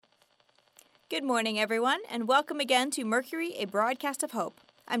Good morning, everyone, and welcome again to Mercury, a broadcast of hope.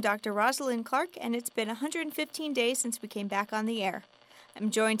 I'm Dr. Rosalind Clark, and it's been 115 days since we came back on the air.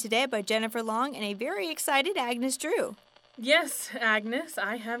 I'm joined today by Jennifer Long and a very excited Agnes Drew. Yes, Agnes,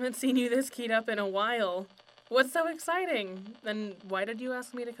 I haven't seen you this keyed up in a while. What's so exciting? And why did you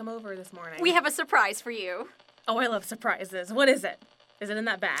ask me to come over this morning? We have a surprise for you. Oh, I love surprises. What is it? Is it in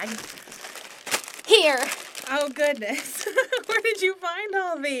that bag? Here. Oh, goodness. Where did you find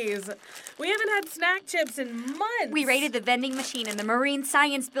all these? We haven't had snack chips in months. We raided the vending machine in the Marine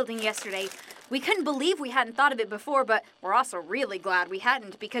Science Building yesterday. We couldn't believe we hadn't thought of it before, but we're also really glad we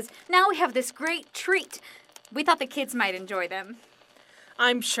hadn't, because now we have this great treat. We thought the kids might enjoy them.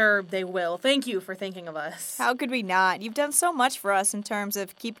 I'm sure they will. Thank you for thinking of us. How could we not? You've done so much for us in terms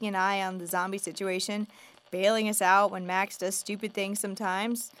of keeping an eye on the zombie situation, bailing us out when Max does stupid things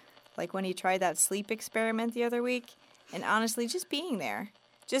sometimes, like when he tried that sleep experiment the other week, and honestly, just being there.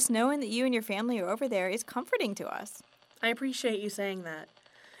 Just knowing that you and your family are over there is comforting to us. I appreciate you saying that.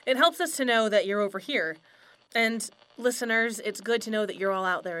 It helps us to know that you're over here. And listeners, it's good to know that you're all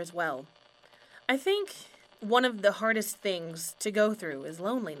out there as well. I think one of the hardest things to go through is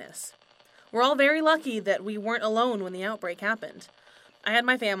loneliness. We're all very lucky that we weren't alone when the outbreak happened. I had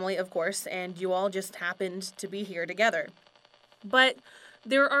my family, of course, and you all just happened to be here together. But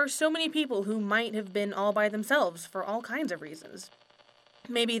there are so many people who might have been all by themselves for all kinds of reasons.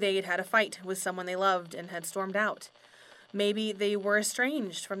 Maybe they had had a fight with someone they loved and had stormed out. Maybe they were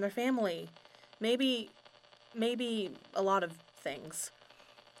estranged from their family. Maybe a lot of things.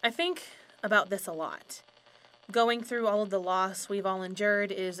 I think about this a lot. Going through all of the loss we've all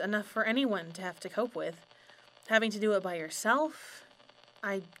endured is enough for anyone to have to cope with. Having to do it by yourself,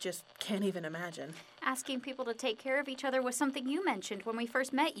 I just can't even imagine. Asking people to take care of each other was something you mentioned when we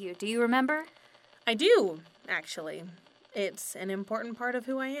first met you. Do you remember? I do, actually. It's an important part of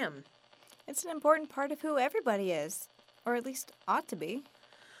who I am. It's an important part of who everybody is, or at least ought to be.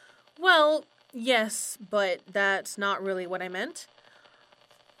 Well, yes, but that's not really what I meant.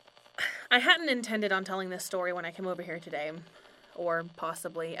 I hadn't intended on telling this story when I came over here today, or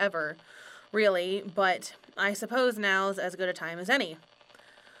possibly ever, really, but I suppose now's as good a time as any.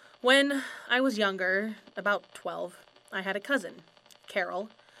 When I was younger, about 12, I had a cousin, Carol,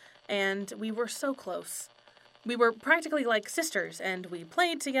 and we were so close. We were practically like sisters, and we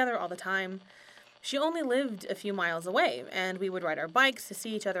played together all the time. She only lived a few miles away, and we would ride our bikes to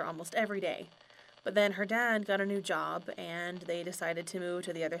see each other almost every day. But then her dad got a new job, and they decided to move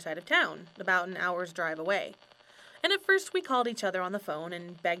to the other side of town, about an hour's drive away. And at first we called each other on the phone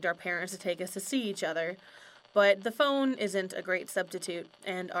and begged our parents to take us to see each other. But the phone isn't a great substitute,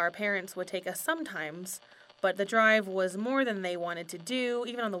 and our parents would take us sometimes, but the drive was more than they wanted to do,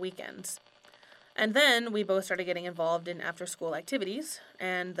 even on the weekends. And then we both started getting involved in after-school activities,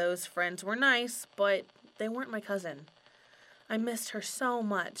 and those friends were nice, but they weren't my cousin. I missed her so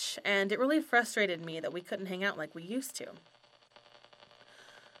much, and it really frustrated me that we couldn't hang out like we used to.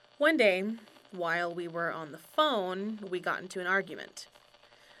 One day, while we were on the phone, we got into an argument.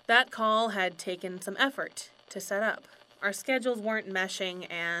 That call had taken some effort to set up. Our schedules weren't meshing,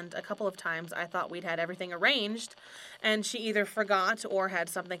 and a couple of times I thought we'd had everything arranged, and she either forgot or had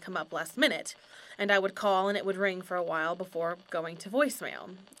something come up last minute, and I would call and it would ring for a while before going to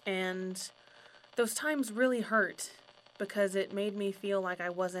voicemail. And those times really hurt, because it made me feel like I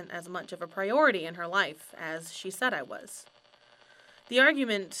wasn't as much of a priority in her life as she said I was. The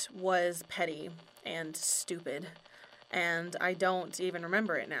argument was petty and stupid, and I don't even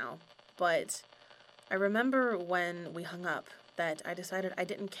remember it now, but I remember when we hung up that I decided I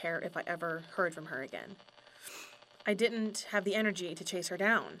didn't care if I ever heard from her again. I didn't have the energy to chase her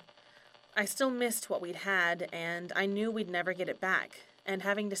down. I still missed what we'd had, and I knew we'd never get it back, and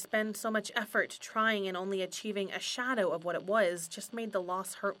having to spend so much effort trying and only achieving a shadow of what it was just made the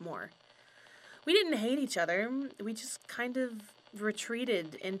loss hurt more. We didn't hate each other, we just kind of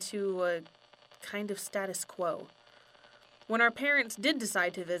retreated into a kind of status quo. When our parents did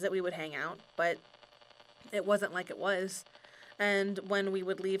decide to visit, we would hang out, but it wasn't like it was. And when we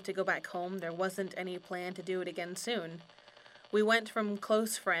would leave to go back home, there wasn't any plan to do it again soon. We went from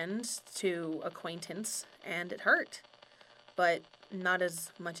close friends to acquaintance, and it hurt. But not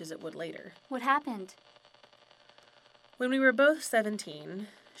as much as it would later. What happened? When we were both 17,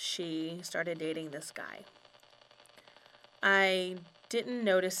 she started dating this guy. I didn't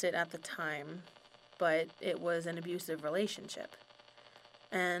notice it at the time, but it was an abusive relationship.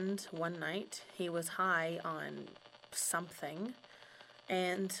 And one night, he was high on something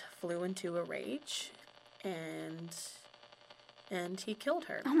and flew into a rage, and he killed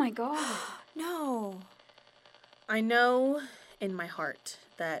her. Oh my God. No. I know in my heart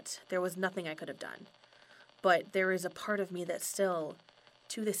that there was nothing I could have done. But there is a part of me that still,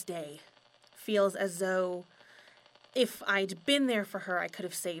 to this day, feels as though if I'd been there for her, I could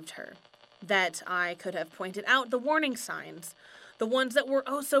have saved her. That I could have pointed out the warning signs, the ones that were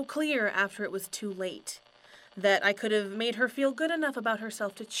oh so clear after it was too late. That I could have made her feel good enough about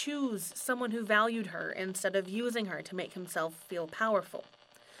herself to choose someone who valued her instead of using her to make himself feel powerful.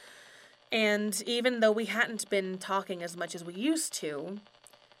 And even though we hadn't been talking as much as we used to,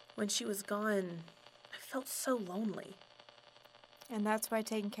 when she was gone, I felt so lonely. And that's why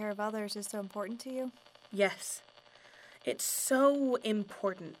taking care of others is so important to you? Yes. It's so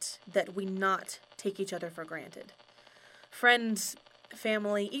important that we not take each other for granted. Friends,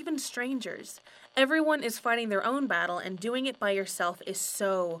 family, even strangers. Everyone is fighting their own battle, and doing it by yourself is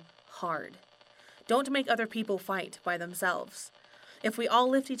so hard. Don't make other people fight by themselves. If we all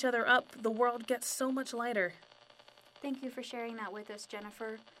lift each other up, the world gets so much lighter. Thank you for sharing that with us,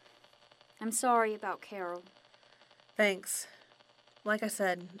 Jennifer. I'm sorry about Carol. Thanks. Like I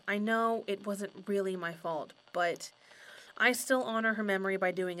said, I know it wasn't really my fault, but I still honor her memory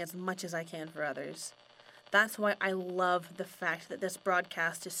by doing as much as I can for others. That's why I love the fact that this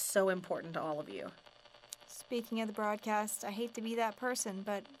broadcast is so important to all of you. Speaking of the broadcast, I hate to be that person,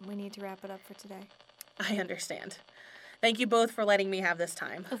 but we need to wrap it up for today. I understand. Thank you both for letting me have this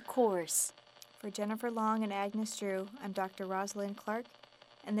time. Of course. For Jennifer Long and Agnes Drew, I'm Dr. Rosalind Clark,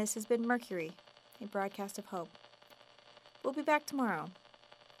 and this has been Mercury, a broadcast of hope. We'll be back tomorrow.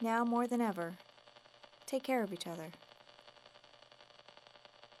 Now more than ever, take care of each other.